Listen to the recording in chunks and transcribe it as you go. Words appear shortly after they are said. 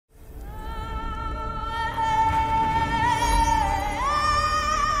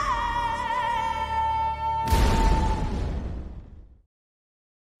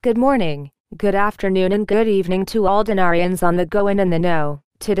Good morning, good afternoon and good evening to all Dinarians on the go and in the know.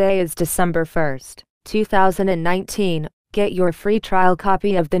 Today is December 1st, 2019. Get your free trial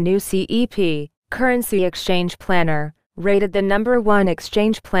copy of the new CEP, Currency Exchange Planner, rated the #1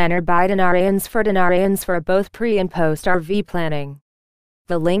 exchange planner by Dinarians for both pre and post RV planning.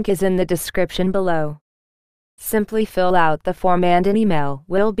 The link is in the description below. Simply fill out the form and an email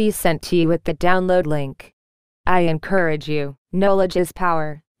will be sent to you with the download link. I encourage you, knowledge is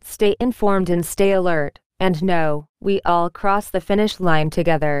power. Stay informed and stay alert, and know, we all cross the finish line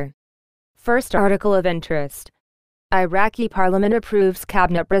together. First article of interest. Iraqi parliament approves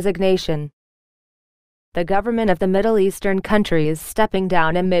cabinet resignation. The government of the Middle Eastern country is stepping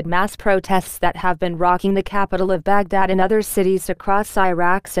down amid mass protests that have been rocking the capital of Baghdad and other cities across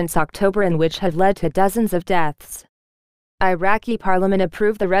Iraq since October, and which have led to dozens of deaths. Iraqi parliament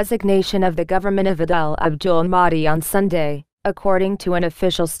approved the resignation of the government of Adel Abdul Mahdi on Sunday, according to an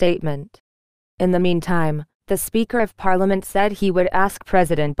official statement. In the meantime, the Speaker of Parliament said he would ask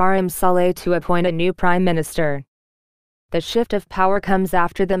President Barham Saleh to appoint a new prime minister. The shift of power comes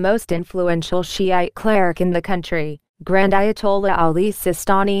after the most influential Shiite cleric in the country, Grand Ayatollah Ali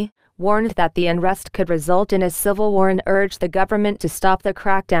Sistani, warned that the unrest could result in a civil war and urged the government to stop the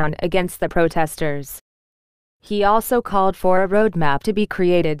crackdown against the protesters. He also called for a roadmap to be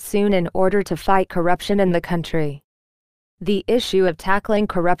created soon in order to fight corruption in the country. The issue of tackling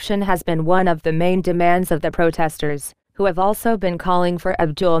corruption has been one of the main demands of the protesters, who have also been calling for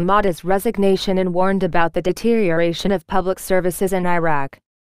Abdul Mahdi's resignation and warned about the deterioration of public services in Iraq.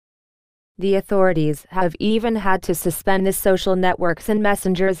 The authorities have even had to suspend the social networks and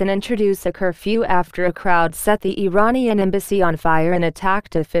messengers and introduce a curfew after a crowd set the Iranian embassy on fire and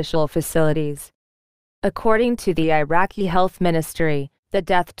attacked official facilities. According to the Iraqi Health Ministry, the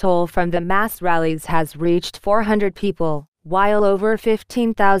death toll from the mass rallies has reached 400 people, while over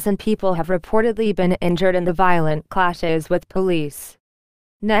 15,000 people have reportedly been injured in the violent clashes with police.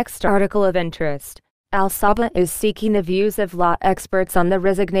 Next article of interest. Al-Sabah is seeking the views of law experts on the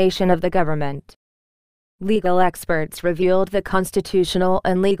resignation of the government. Legal experts revealed the constitutional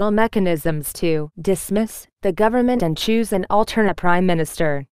and legal mechanisms to dismiss the government and choose an alternate prime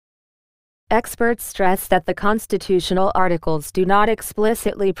minister. Experts stress that the constitutional articles do not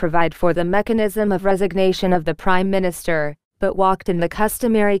explicitly provide for the mechanism of resignation of the prime minister, but walked in the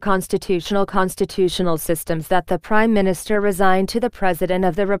customary constitutional systems that the prime minister resign to the president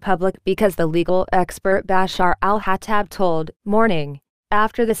of the republic, because the legal expert Bashar al-Hattab told Morning,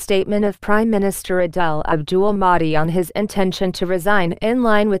 after the statement of Prime Minister Adel Abdul Mahdi on his intention to resign in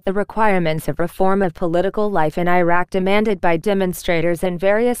line with the requirements of reform of political life in Iraq demanded by demonstrators in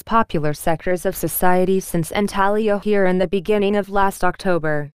various popular sectors of society since Antalya here in the beginning of last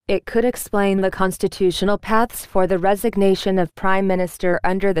October. It could explain the constitutional paths for the resignation of Prime Minister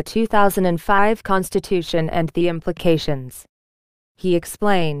under the 2005 Constitution and the implications. He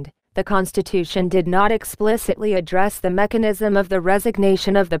explained, the Constitution did not explicitly address the mechanism of the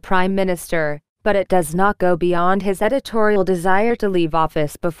resignation of the Prime Minister, but it does not go beyond his editorial desire to leave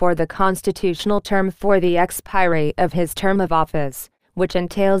office before the constitutional term for the expiry of his term of office, which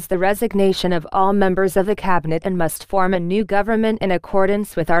entails the resignation of all members of the cabinet and must form a new government in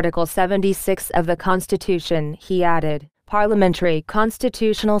accordance with Article 76 of the Constitution. He added, parliamentary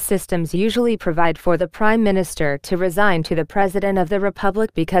constitutional systems usually provide for the prime minister to resign to the president of the republic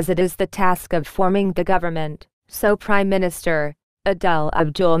because it is the task of forming the government, so Prime Minister Adel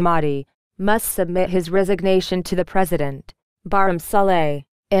Abdul Mahdi must submit his resignation to the president, Barham Saleh,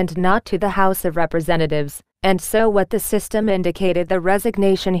 and not to the House of Representatives. And so what the system indicated, the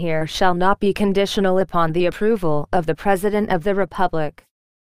resignation here shall not be conditional upon the approval of the President of the Republic,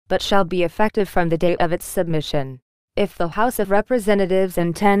 but shall be effective from the date of its submission. If the House of Representatives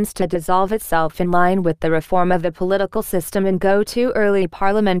intends to dissolve itself in line with the reform of the political system and go to early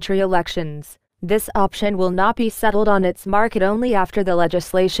parliamentary elections, this option will not be settled on its market only after the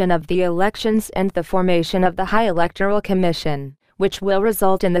legislation of the elections and the formation of the High Electoral Commission, which will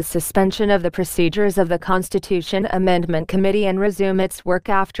result in the suspension of the procedures of the Constitution Amendment Committee and resume its work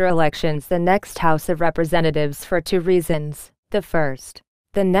after elections. The next House of Representatives for two reasons. The first,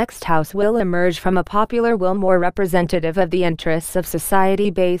 the next House will emerge from a popular will more representative of the interests of society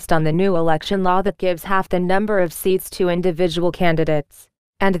based on the new election law that gives half the number of seats to individual candidates.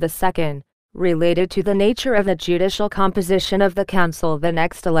 And the second, related to the nature of the judicial composition of the council. The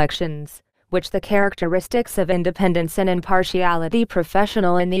next elections, which the characteristics of independence and impartiality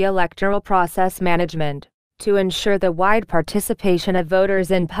professional in the electoral process management, to ensure the wide participation of voters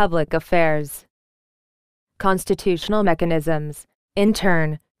in public affairs. Constitutional mechanisms. In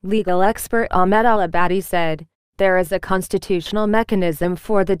turn, legal expert Ahmed Al-Abadi said, there is a constitutional mechanism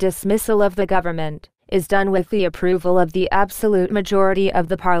for the dismissal of the government, is done with the approval of the absolute majority of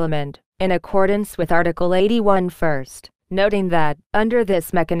the Parliament, in accordance with Article 81 first, noting that, under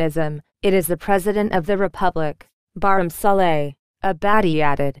this mechanism, it is the President of the Republic, Baram Saleh Abadi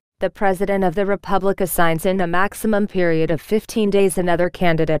added, the President of the Republic assigns in a maximum period of 15 days another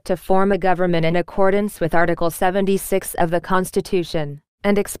candidate to form a government in accordance with Article 76 of the Constitution,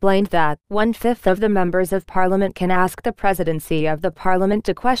 and explained that 1/5 of the members of Parliament can ask the Presidency of the Parliament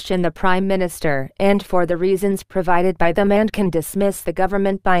to question the Prime Minister and for the reasons provided by them and can dismiss the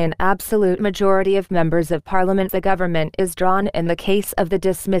government by an absolute majority of members of Parliament. The government is drawn in the case of the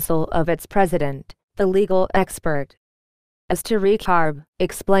dismissal of its President, the legal expert. As Tariq Harb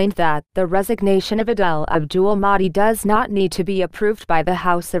explained that the resignation of Adel Abdul Mahdi does not need to be approved by the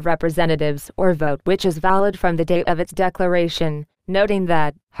House of Representatives or vote which is valid from the date of its declaration, noting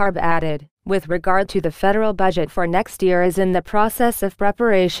that, Harb added, with regard to the federal budget for next year is in the process of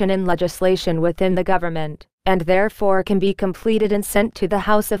preparation and legislation within the government, and therefore can be completed and sent to the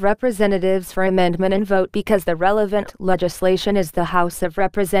House of Representatives for amendment and vote because the relevant legislation is the House of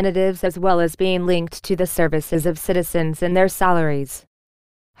Representatives as well as being linked to the services of citizens and their salaries.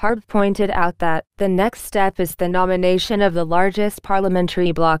 Harb pointed out that the next step is the nomination of the largest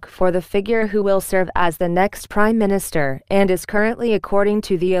parliamentary bloc for the figure who will serve as the next Prime Minister and is currently according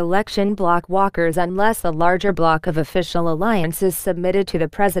to the election bloc walkers unless a larger bloc of official alliance is submitted to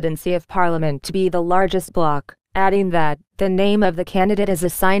the Presidency of Parliament to be the largest bloc, adding that the name of the candidate is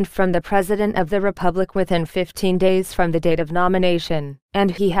assigned from the President of the Republic within 15 days from the date of nomination,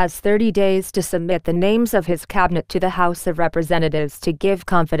 and he has 30 days to submit the names of his cabinet to the House of Representatives to give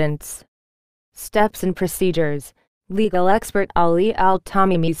confidence. Steps and procedures. Legal expert Ali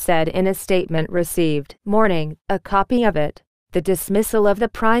Al-Tamimi said in a statement received morning, a copy of it. The dismissal of the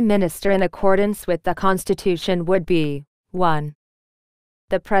Prime Minister in accordance with the Constitution would be 1.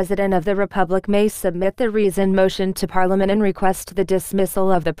 The President of the Republic may submit the reasoned motion to Parliament and request the dismissal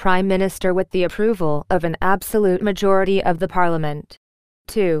of the Prime Minister with the approval of an absolute majority of the Parliament.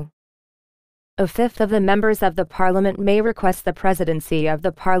 2. 1/5 of the members of the Parliament may request the Presidency of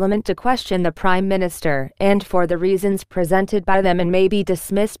the Parliament to question the Prime Minister and for the reasons presented by them and may be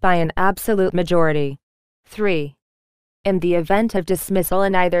dismissed by an absolute majority. 3. In the event of dismissal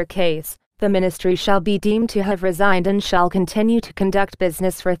in either case, the ministry shall be deemed to have resigned and shall continue to conduct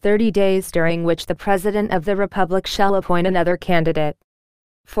business for 30 days during which the President of the Republic shall appoint another candidate.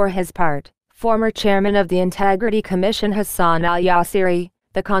 For his part, former Chairman of the Integrity Commission Hassan al-Yassiri,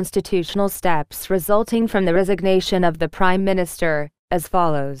 the constitutional steps resulting from the resignation of the Prime Minister, as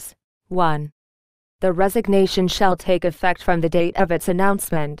follows. 1. The resignation shall take effect from the date of its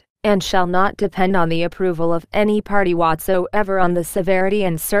announcement, and shall not depend on the approval of any party whatsoever on the severity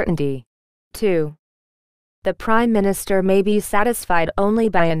and certainty. 2. The Prime Minister may be satisfied only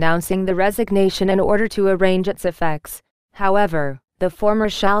by announcing the resignation in order to arrange its effects. However, the former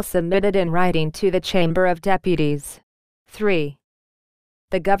shall submit it in writing to the Chamber of Deputies. 3.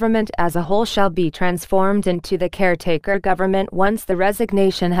 The government as a whole shall be transformed into the caretaker government once the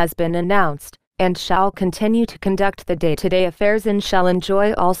resignation has been announced, and shall continue to conduct the day-to-day affairs and shall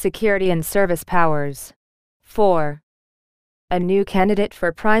enjoy all security and service powers. 4. A new candidate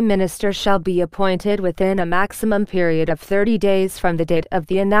for Prime Minister shall be appointed within a maximum period of 30 days from the date of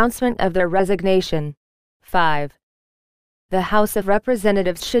the announcement of their resignation. 5. The House of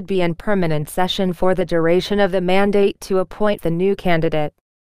Representatives should be in permanent session for the duration of the mandate to appoint the new candidate.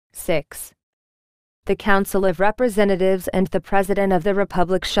 6. The Council of Representatives and the President of the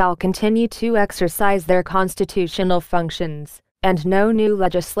Republic shall continue to exercise their constitutional functions, and no new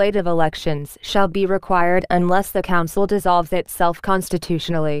legislative elections shall be required unless the Council dissolves itself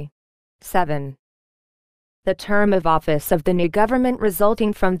constitutionally. 7. The term of office of the new government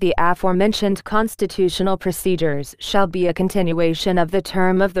resulting from the aforementioned constitutional procedures shall be a continuation of the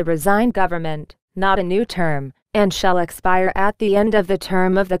term of the resigned government, not a new term, and shall expire at the end of the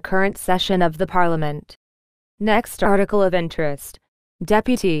term of the current session of the Parliament. Next article of interest.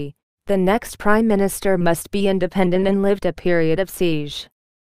 Deputy. The next Prime Minister must be independent and lived a period of siege.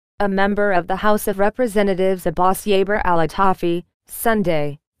 A member of the House of Representatives Abbas Yaber al-Atafi,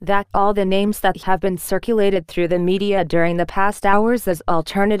 Sunday, that all the names that have been circulated through the media during the past hours as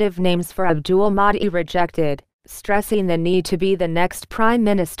alternative names for Abdul Mahdi rejected, stressing the need to be the next Prime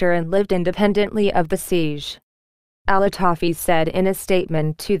Minister and lived independently of the siege. Al-Atafi said in a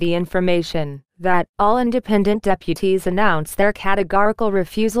statement to The Information that all independent deputies announced their categorical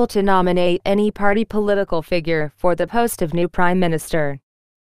refusal to nominate any party political figure for the post of new Prime Minister.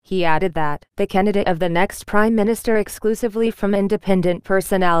 He added that the candidate of the next prime minister exclusively from independent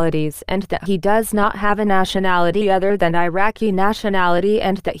personalities and that he does not have a nationality other than Iraqi nationality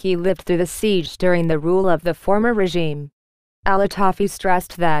and that he lived through the siege during the rule of the former regime. Al-Atafi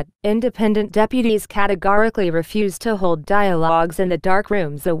stressed that independent deputies categorically refuse to hold dialogues in the dark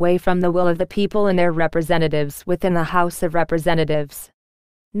rooms away from the will of the people and their representatives within the House of Representatives.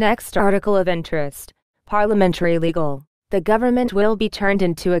 Next article of interest. Parliamentary legal. The government will be turned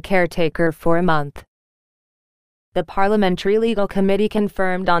into a caretaker for a month. The Parliamentary Legal Committee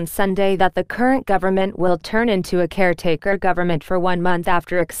confirmed on Sunday that the current government will turn into a caretaker government for 1 month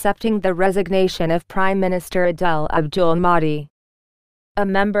after accepting the resignation of Prime Minister Adel Abdul Mahdi. A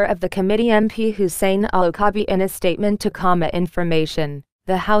member of the committee, MP Hussein Al-Kabi, in a statement to Comma Information,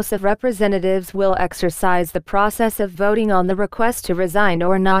 the House of Representatives will exercise the process of voting on the request to resign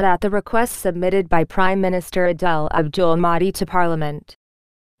or not at the request submitted by Prime Minister Adel Abdul Mahdi to Parliament.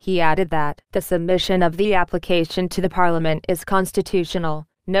 He added that the submission of the application to the Parliament is constitutional,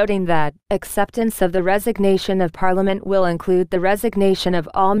 noting that acceptance of the resignation of Parliament will include the resignation of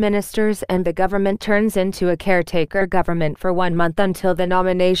all ministers and the government turns into a caretaker government for 1 month until the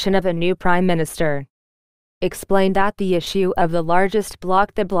nomination of a new Prime Minister. Explained that the issue of the largest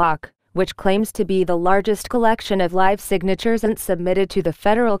bloc, the bloc, which claims to be the largest collection of live signatures and submitted to the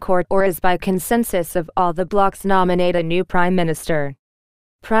federal court or is by consensus of all the blocs nominate a new Prime Minister.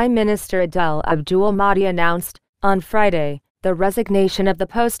 Prime Minister Adel Abdul Mahdi announced, on Friday, the resignation of the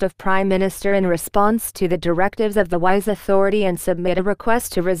post of Prime Minister in response to the directives of the Wise Authority and submit a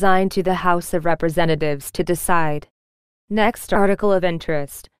request to resign to the House of Representatives to decide. Next article of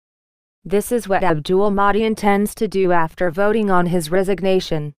interest. This is what Abdul Mahdi intends to do after voting on his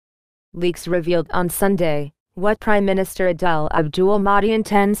resignation. Leaks revealed on Sunday what Prime Minister Adel Abdul Mahdi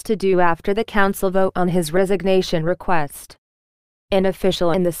intends to do after the council vote on his resignation request. An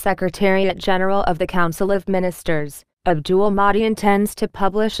official in the Secretariat General of the Council of Ministers, Abdul Mahdi intends to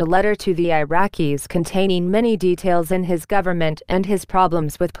publish a letter to the Iraqis containing many details in his government and his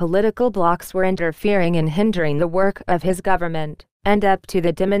problems with political blocs were interfering and hindering the work of his government, and up to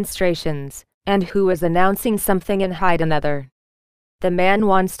the demonstrations, and who was announcing something and hide another. The man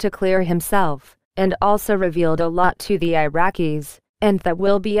wants to clear himself, and also revealed a lot to the Iraqis, and that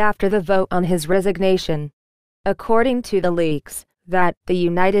will be after the vote on his resignation. According to the leaks, that the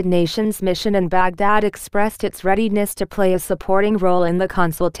United Nations mission in Baghdad expressed its readiness to play a supporting role in the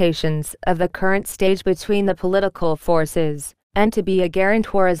consultations of the current stage between the political forces, and to be a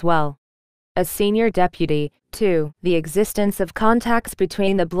guarantor as well. A senior deputy, to the existence of contacts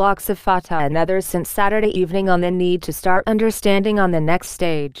between the blocs of Fatah and others since Saturday evening on the need to start understanding on the next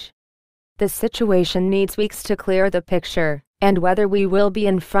stage. The situation needs weeks to clear the picture, and whether we will be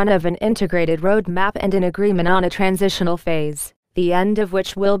in front of an integrated roadmap and an agreement on a transitional phase, the end of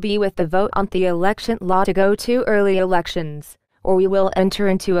which will be with the vote on the election law to go to early elections, or we will enter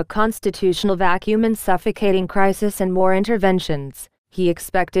into a constitutional vacuum and suffocating crisis and more interventions. He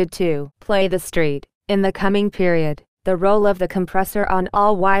expected to play the street, in the coming period, the role of the compressor on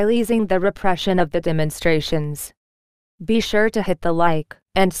all while easing the repression of the demonstrations. Be sure to hit the like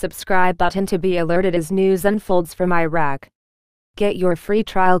and subscribe button to be alerted as news unfolds from Iraq. Get your free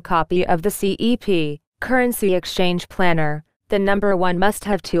trial copy of the CEP, Currency Exchange Planner, the #1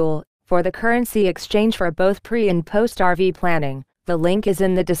 must-have tool for the currency exchange for both pre- and post-RV planning. The link is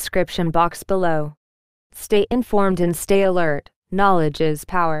in the description box below. Stay informed and stay alert. Knowledge is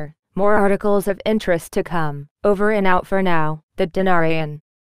power. More articles of interest to come. Over and out for now. The Dinarian.